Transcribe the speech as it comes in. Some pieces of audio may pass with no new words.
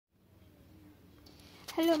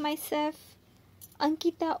Hello, myself,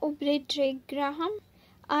 Ankita Aubrey Drake Graham.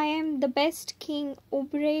 I am the best King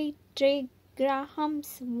Aubrey Drake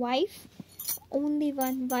Graham's wife, only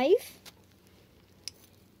one wife,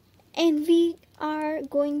 and we are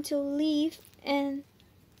going to live in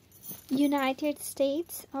United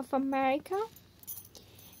States of America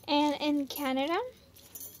and in Canada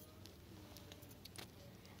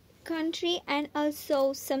country, and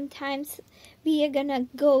also sometimes we are gonna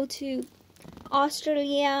go to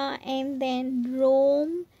Australia and then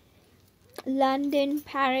Rome, London,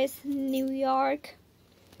 Paris, New York,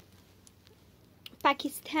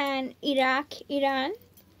 Pakistan, Iraq, Iran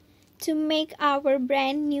to make our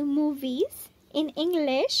brand new movies in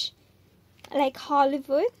English like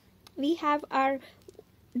Hollywood. We have our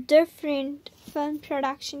different film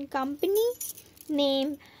production company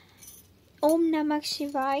named Om Namah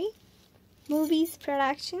Shivaya Movies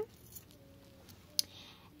Production,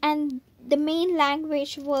 and the main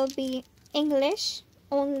language will be English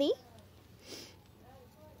only,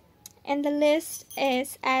 and the list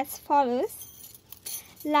is as follows: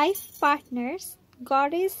 Life partners,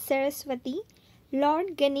 Goddess Saraswati,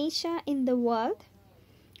 Lord Ganesha in the world,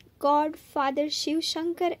 God Father Shiv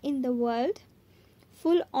Shankar in the world,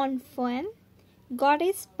 Full on fun,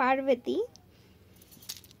 Goddess Parvati,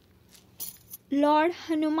 Lord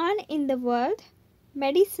Hanuman in the world,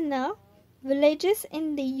 medicinal, villages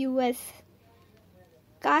in the US,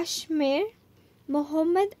 Kashmir,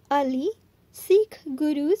 Muhammad Ali, Sikh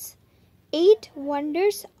Gurus, 8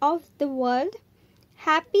 Wonders of the World,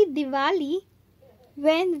 Happy Diwali,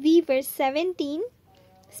 When We Were 17,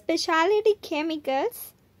 Specialty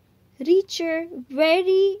Chemicals, Reacher,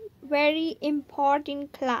 very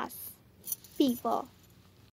important class people.